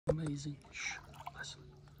Amazing. Shh, listen.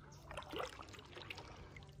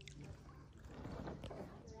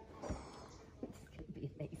 Be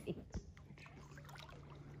amazing.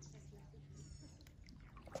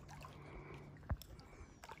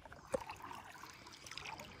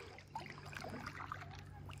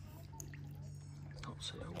 Don't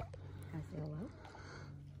say hello. Can I say hello?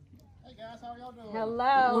 Hey guys, how y'all doing?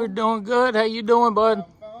 Hello. We're doing good. How you doing, bud?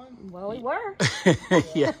 Well, we were.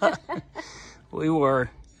 Yeah, we were.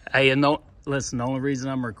 Hey, and no, listen. The only reason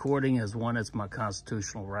I'm recording is one, it's my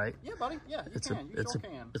constitutional right. Yeah, buddy. Yeah, you can. You sure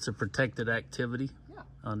can. It's a protected activity Yeah.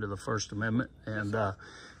 under the First Amendment, and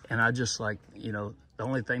I just like, you know, the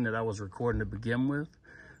only thing that I was recording to begin with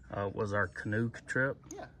was our canoe trip,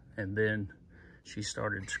 Yeah. and then she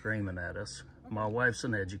started screaming at us. Okay. My wife's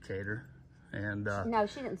an educator, and No,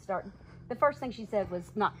 she didn't start. The first thing she said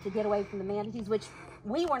was not to get away from the manatees, which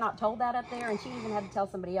we were not told that up there, and she even had to tell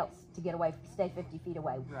somebody else to get away, stay 50 feet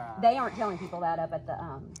away. Right. They aren't telling people that up at the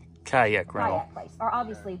kayak rental. kayak place, or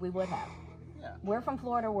obviously we would have. Yeah. We're from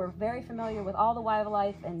Florida. We're very familiar with all the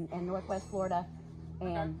wildlife in Northwest Florida,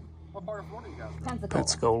 and What part of Florida you guys from? Pensacola.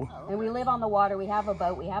 Pensacola. Oh, And we live on the water. We have a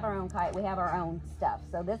boat. We have our own kayak. We have our own stuff.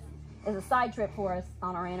 So this is a side trip for us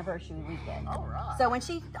on our anniversary weekend. All right. So when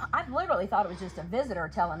I literally thought it was just a visitor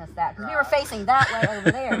telling us that, because we were facing that way over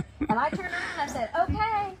there. And I turned around and I said,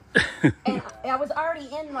 okay. And I was already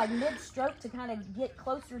in like mid-stroke to kind of get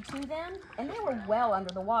closer to them. And they were well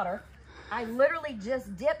under the water. I literally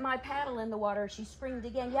just dipped my paddle in the water. She screamed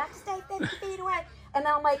again, you have to stay 50 feet away. And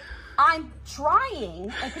then I'm like, I'm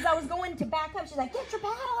trying, because I was going to back up. She's like, get your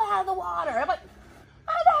paddle out of the water. I'm like,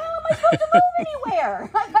 how the hell am I supposed to move anywhere?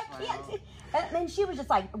 I can't. And then she was just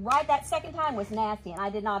like, right, that second time was nasty, and I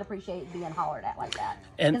did not appreciate being hollered at like that.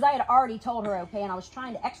 Because I had already told her okay, and I was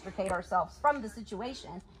trying to extricate ourselves from the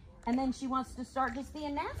situation. And then she wants to start just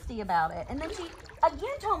being nasty about it. And then she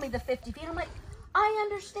again told me the 50 feet. I'm like, I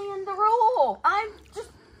understand the rule.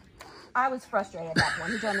 I was frustrated at that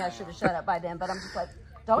point. He told me I should have shut up by then, but I'm just like,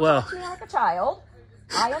 don't talk to me like a child.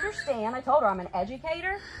 I understand. I told her I'm an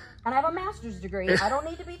educator and I have a master's degree. I don't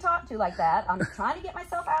need to be talked to like that. I'm trying to get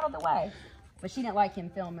myself out of the way. But she didn't like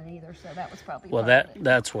him filming either, so that was probably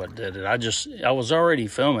that's what did it. I was already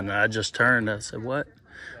filming, and I just turned and I said, what?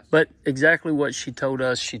 But exactly what she told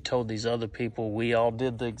us, she told these other people, we all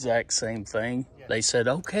did the exact same thing. They said,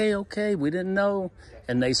 okay, we didn't know.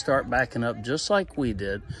 And they start backing up just like we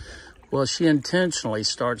did. Well, she intentionally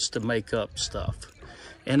starts to make up stuff.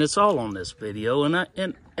 And it's all on this video. And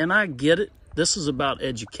I get it. This is about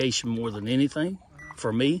education more than anything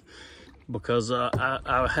for me, because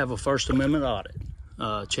I have a First Amendment audit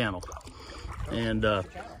channel. And I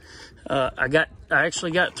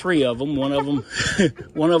actually got 3 of them. One of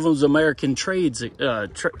them's American Trades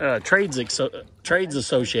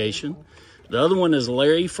Association. The other one is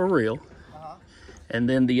Larry for Real, and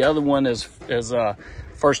then the other one is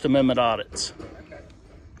First Amendment audits.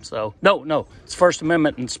 So no, it's First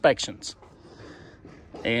Amendment inspections.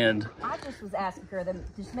 And I just was asking her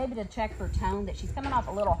just maybe to check her tone, that she's coming off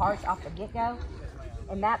a little harsh off the get-go.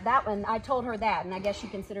 And that one, I told her that, and I guess she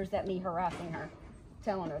considers that me harassing her,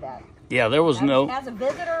 telling her that. Yeah, there was As a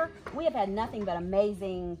visitor, we have had nothing but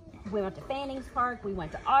amazing. We went to Fanning's Park. We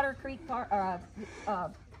went to Otter Creek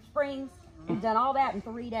Springs. We've done all that in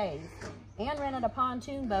 3 days. And rented a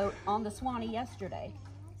pontoon boat on the Swanee yesterday.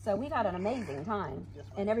 So we've had an amazing time.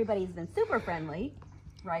 And everybody's been super friendly.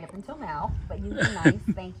 Right up until now, but you've been nice.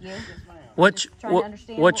 Thank you. What's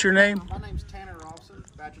your name? My name's Tanner Rawson.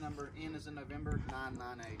 Badge number N is in November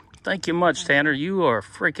 998. Thank you much, Tanner. You are a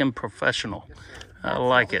freaking professional. Yes, I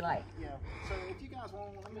like it. Yeah. So if you guys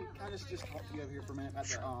want, can I just talk to you over here for a minute at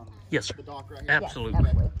the Yes, sir. the dock right here? Absolutely. Yes,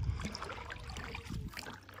 absolutely.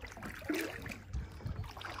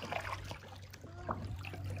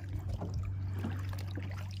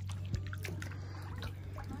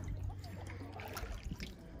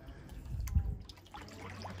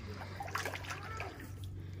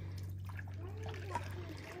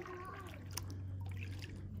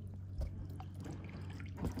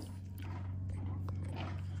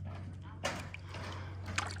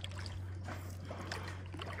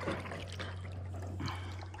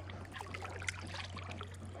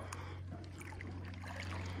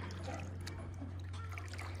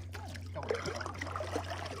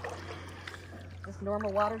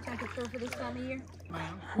 Normal water temperature for this time of year?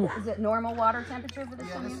 Is it normal water temperature for this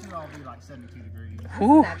time of year? Yeah, this will all be like 72 degrees.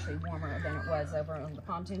 It's actually warmer than it was over on the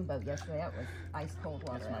pontoon boat yesterday. That was ice cold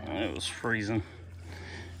water. It was freezing.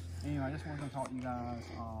 Anyway, I just wanted to talk to you guys.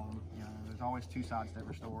 You know, there's always 2 sides to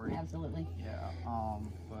every story. Absolutely. Yeah.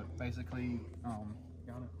 But basically, got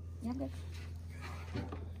it. Yeah, I'm good.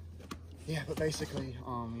 Yeah, but basically, you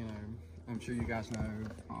know, I'm sure you guys know.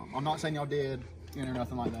 I'm not saying y'all did, you know,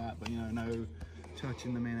 nothing like that, but you know, no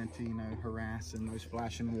touching the manatee, no harassing, no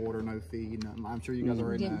splashing water, no feed, nothing. I'm sure you guys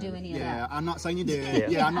already Didn't know. do any of Yeah, that. I'm not saying you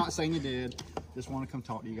did. Yeah, I'm not saying you did. Just want to come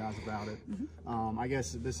talk to you guys about it. I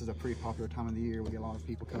guess this is a pretty popular time of the year. We get a lot of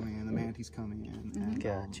people coming in. The manatees come in. And,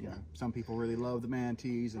 Gotcha. you know, some people really love the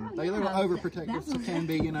manatees, and they yeah. little overprotective, so can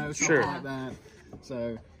be, you know, something Sure. like that.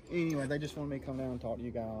 So anyway, they just wanted me to come down and talk to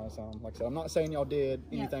you guys. Like I said, I'm not saying y'all did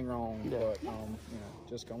anything wrong, but you know,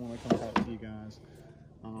 just I want to come talk to you guys.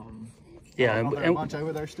 Yeah, Are there a and bunch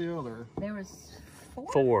over there still, or There was 4.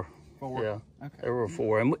 4. four? Yeah, Okay. there were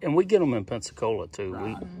 4, and we get them in Pensacola too.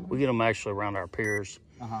 Right. We get them actually around our piers,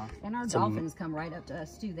 And our dolphins come right up to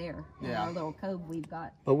us too there. In Yeah. our little cove we've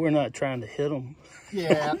got. but we're not trying to hit them.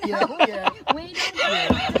 Yeah, yeah. We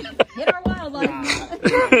don't hit our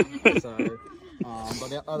wildlife. So,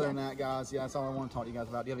 but other than that, guys, yeah, that's all I want to talk to you guys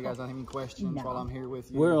about. Do you guys have any questions while I'm here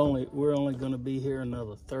with you? We're only going to be here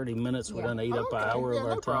another 30 minutes. We're going to eat up an hour of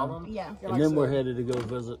our time, problem. Yeah. Yeah, and like then I we're said. headed to go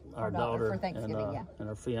visit our daughter daughter for Thanksgiving, and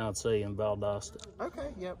her fiance in Valdosta. Okay,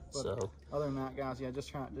 yep. But So other than that, guys, yeah,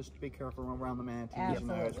 just be careful around the manatees. You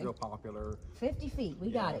know, it's Absolutely. real popular. 50 feet. We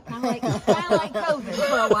got it. Kind of like COVID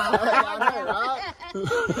for a while. I know,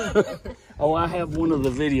 right? oh, I have one of the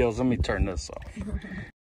videos. Let me turn this off.